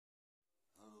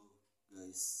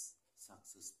guys,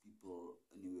 success people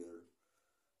anywhere.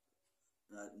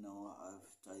 Right now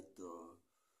I've titled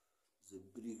The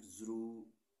Breakthrough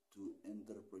to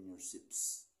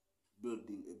Entrepreneurships,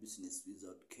 Building a Business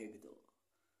Without Capital.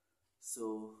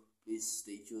 So please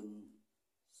stay tuned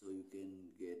so you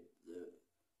can get the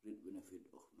great benefit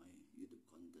of my YouTube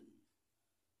content.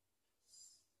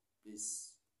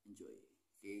 Please enjoy.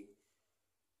 Okay.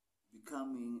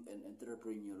 Becoming an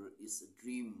entrepreneur is a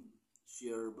dream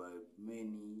shared by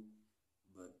many,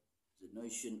 but the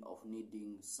notion of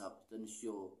needing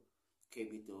substantial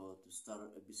capital to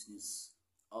start a business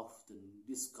often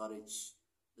discourages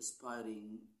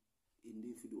aspiring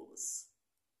individuals.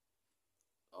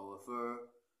 However,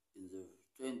 in the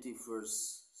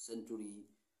 21st century,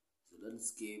 the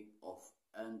landscape of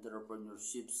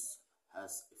entrepreneurships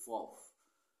has evolved,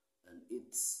 and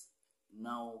it's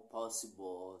now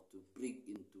possible to break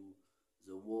into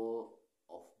the world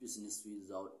of business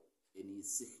without any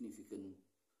significant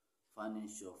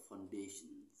financial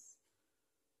foundations.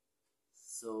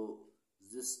 So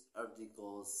this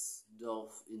articles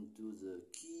delve into the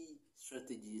key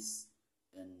strategies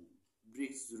and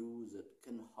breakthroughs that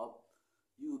can help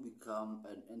you become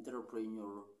an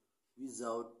entrepreneur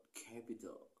without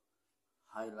capital,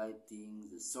 highlighting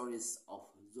the stories of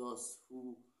those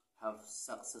who have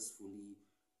successfully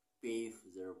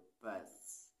paved their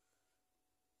paths.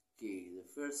 Okay, the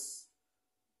first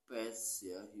path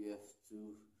you have to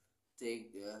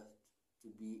take to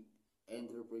be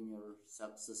entrepreneur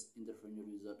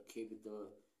without capital.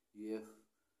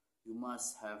 You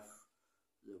must have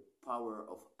the power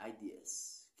of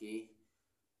ideas. Okay,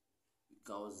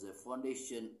 because the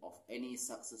foundation of any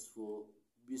successful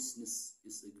business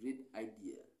is a great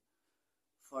idea.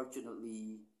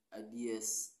 Fortunately,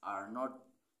 ideas are not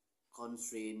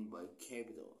constrained by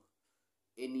capital.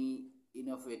 Any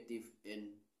innovative and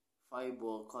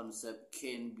viable concept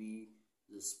can be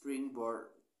the springboard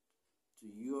to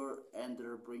your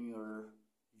entrepreneurial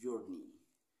journey.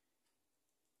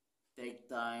 Take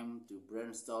time to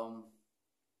brainstorm,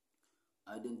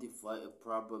 identify a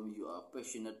problem you are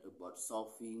passionate about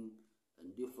solving,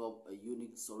 and develop a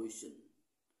unique solution.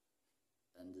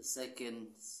 And the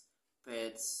second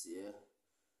path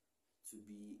to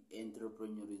be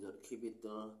entrepreneur without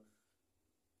capital,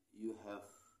 you have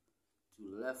to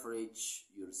leverage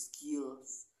your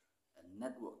skills and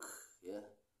network.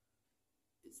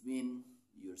 It means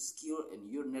your skill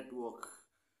and your network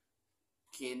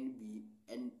can be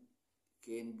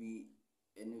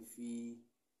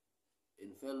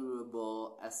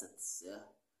invaluable assets.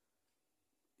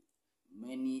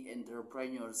 Many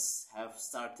entrepreneurs have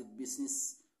started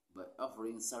business by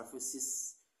offering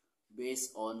services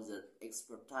based on their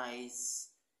expertise.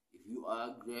 If you are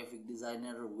a graphic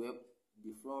designer, web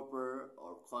developer,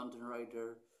 or content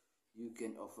writer, you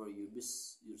can offer your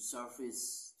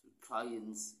service to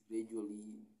clients,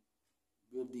 gradually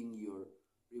building your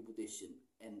reputation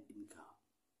and income.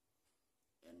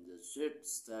 And the third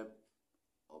step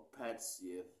or path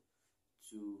you have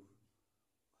to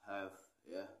have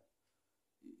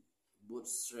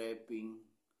bootstrapping,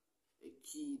 a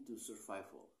key to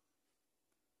survival.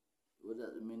 What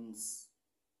that means?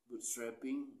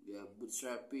 Bootstrapping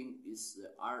is the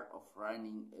art of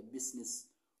running a business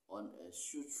on a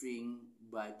shoestring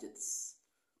budgets.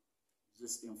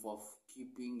 This involves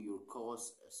keeping your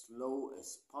costs as low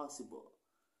as possible.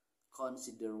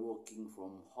 Consider working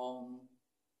from home,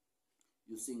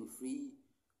 using free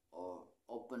or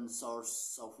open source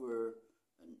software,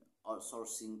 and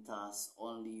outsourcing tasks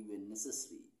only when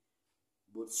necessary.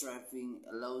 Bootstrapping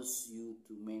allows you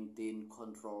to maintain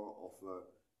control over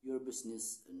your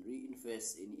business and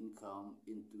reinvest any income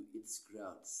into its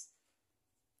growth.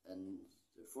 And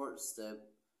the fourth step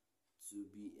to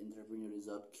be entrepreneur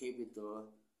without capital,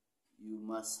 you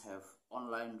must have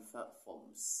online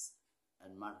platforms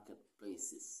and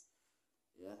marketplaces.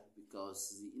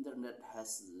 Because the internet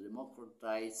has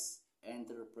democratized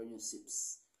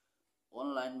entrepreneurships.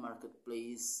 Online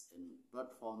marketplace and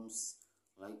platforms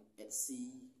like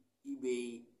Etsy,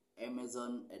 eBay,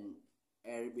 Amazon, and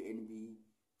Airbnb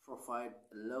provide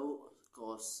a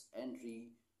low-cost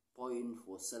entry point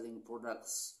for selling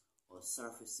products or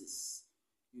services.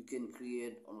 You can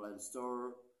create online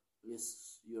store,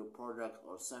 list your product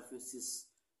or services,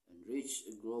 and reach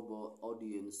a global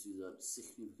audience without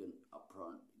significant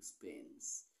upfront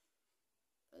expense.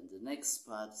 And the next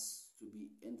part, to be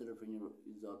entrepreneur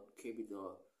without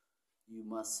capital, you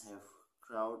must have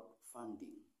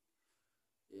crowdfunding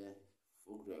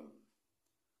program,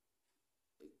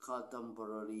 a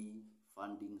contemporary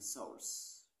funding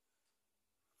source.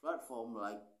 Platforms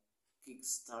like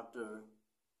Kickstarter,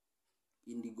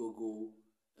 Indiegogo,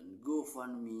 and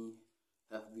GoFundMe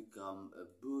have become a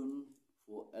boon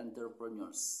for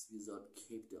entrepreneurs without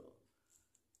capital.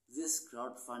 These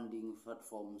crowdfunding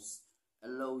platforms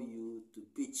allow you to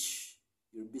pitch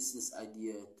your business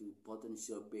idea to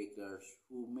potential backers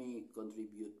who may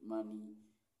contribute money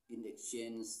in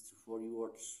exchange for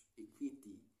your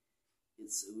equity.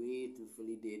 It's a way to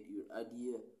validate your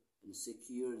idea and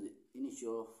secure the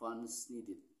initial funds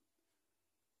needed.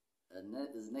 And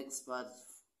the next part,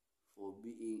 for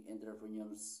being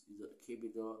entrepreneurs without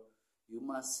capital, you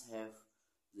must have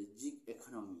the gig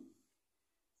economy.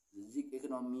 The gig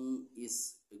economy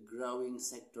is a growing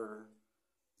sector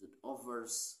that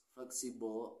offers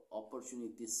flexible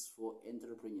opportunities for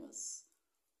entrepreneurs.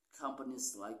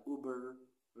 Companies like Uber,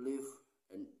 Lyft,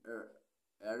 and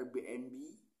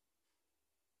Airbnb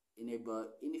enable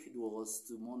individuals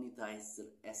to monetize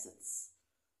their assets,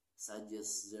 such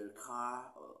as their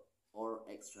car or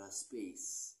extra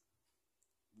space.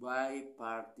 By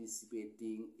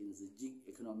participating in the gig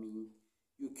economy,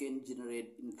 you can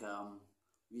generate income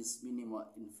with minimal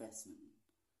investment.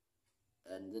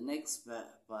 And the next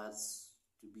part,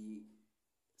 to be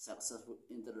successful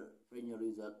entrepreneur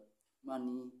without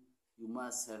money, you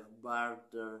must have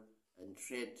barter and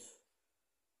trade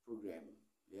program.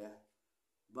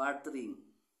 Bartering,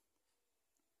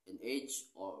 an age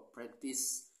or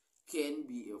practice, can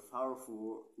be a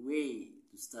powerful way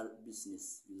to start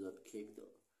business without capital.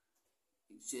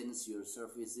 Exchange your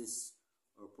services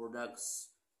or products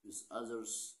with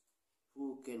others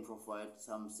who can provide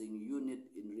something you need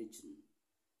in return.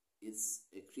 It's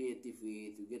a creative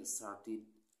way to get started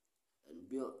and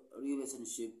build a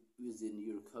relationship within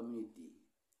your community.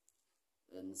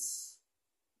 And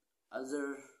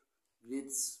other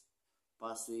great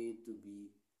pathway to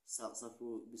be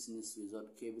successful business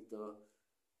without capital,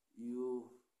 you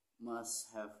must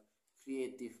have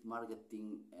creative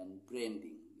marketing and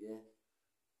branding.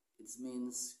 It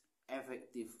means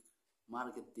effective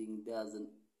marketing doesn't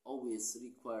always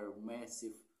require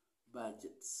massive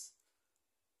budgets.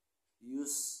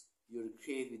 Use your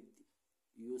creativity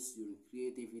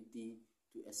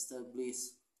to establish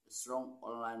a strong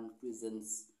online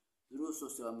presence through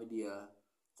social media,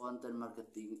 content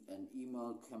marketing, and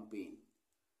email campaign.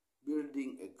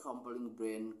 Building a compelling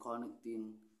brand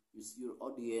connecting with your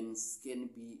audience can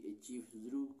be achieved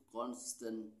through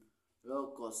constant,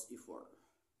 low-cost effort.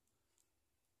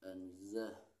 And the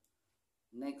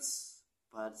next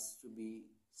part, to be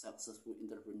successful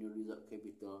entrepreneur without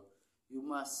capital, you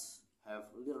must have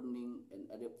learning and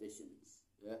adaptations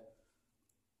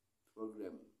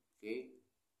program.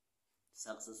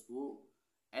 Successful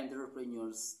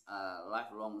entrepreneurs are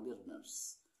lifelong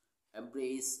learners.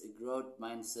 Embrace a growth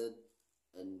mindset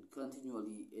and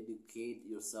continually educate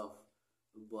yourself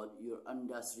about your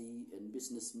industry and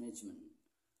business management.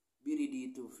 Be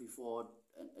ready to pivot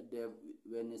and adapt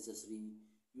when necessary,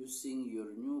 using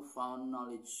your newfound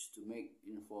knowledge to make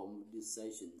informed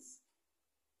decisions.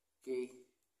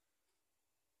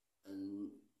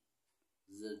 And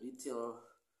the detailed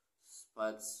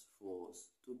parts for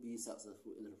to be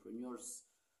successful entrepreneurs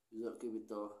without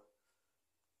capital.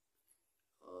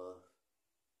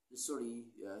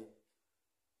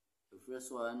 The first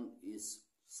one is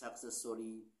success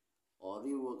story or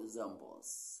real world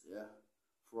examples.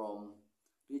 From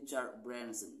Richard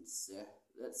Branson's.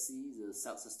 Let's see the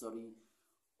success story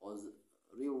or the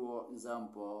real world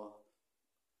example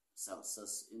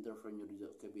success entrepreneur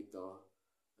without capital.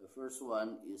 The first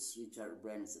one is Richard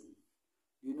Branson.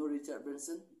 Do you know Richard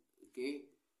Branson?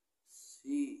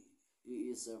 He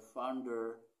is a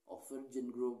founder of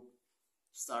Virgin Group.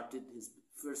 Started his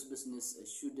first business, a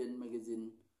student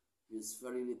magazine, with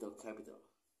very little capital.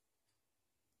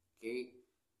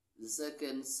 The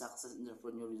second success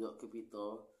entrepreneur without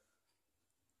capital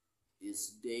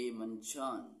is Damon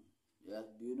John.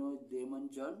 Do you know Damon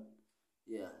John?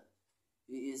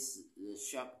 He is the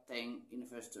Shark Tank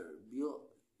investor. Built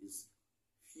his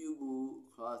Fubu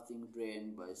clothing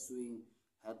brand by sewing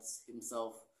hats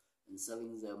himself and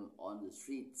selling them on the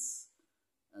streets.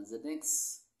 And the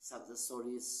next success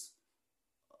stories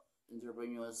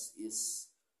entrepreneurs is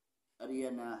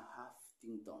Ariana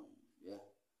Huffington.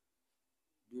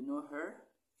 Do you know her?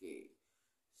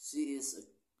 She is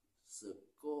the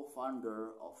co-founder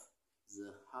of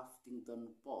the Huffington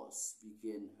Post.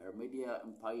 Began her media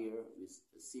empire with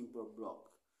a simple blog.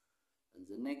 And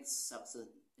the next success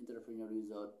entrepreneur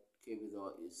without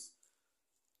capital is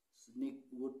Nick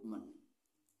Woodman.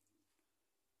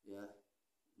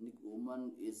 Nick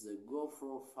Woodman is the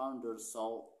GoPro founder,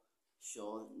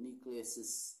 Shaw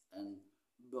necklaces and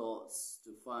belts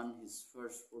to fund his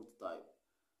first prototype.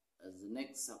 As the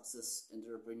next success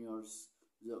entrepreneurs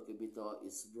without capital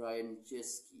is Brian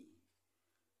Chesky.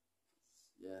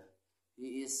 Yeah,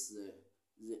 he is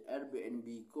the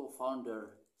Airbnb co-founder,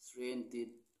 rented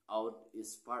out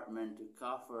his apartment to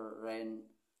cover rent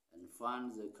and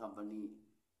fund the company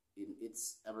in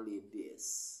its early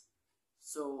days.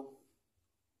 So,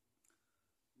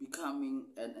 becoming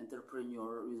an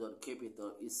entrepreneur without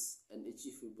capital is an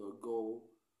achievable goal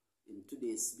in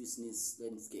today's business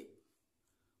landscape.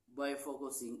 By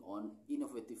focusing on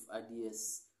innovative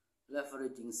ideas,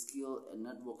 leveraging skill and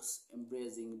networks,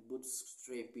 embracing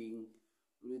bootstrapping,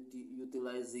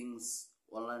 utilizing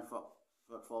online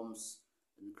platforms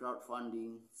and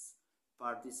crowdfunding,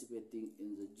 participating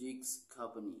in the gigs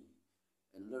company,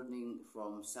 and learning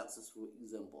from successful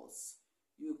examples,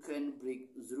 you can break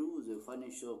through the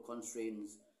financial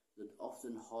constraints that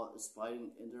often hold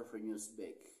aspiring entrepreneurs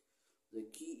back. The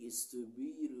key is to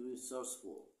be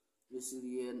resourceful,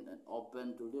 resilient, and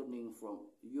open to learning from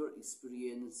your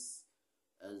experience,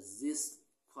 as these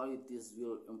qualities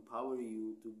will empower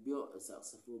you to build a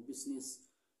successful business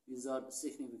without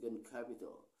significant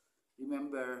capital.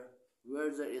 Remember, where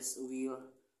there is a will,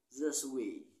 there's a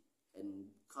way, and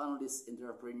countless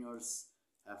entrepreneurs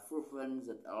have proven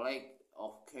that a lack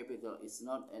of capital is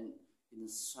not an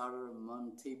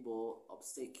insurmountable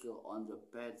obstacle on the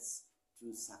path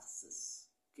to success.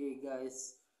 Okay,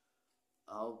 guys,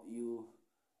 I hope you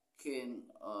can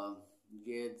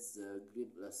get the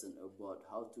great lesson about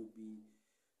how to be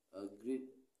a great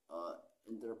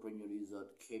entrepreneur without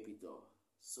capital.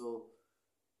 So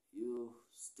you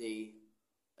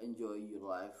enjoy your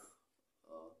life,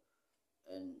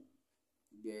 and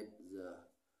get the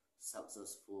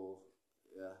successful,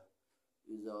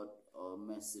 without a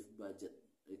massive budget.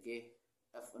 Okay,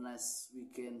 have a nice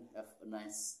weekend, have a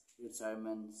nice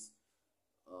retirement.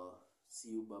 See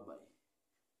you, bye bye.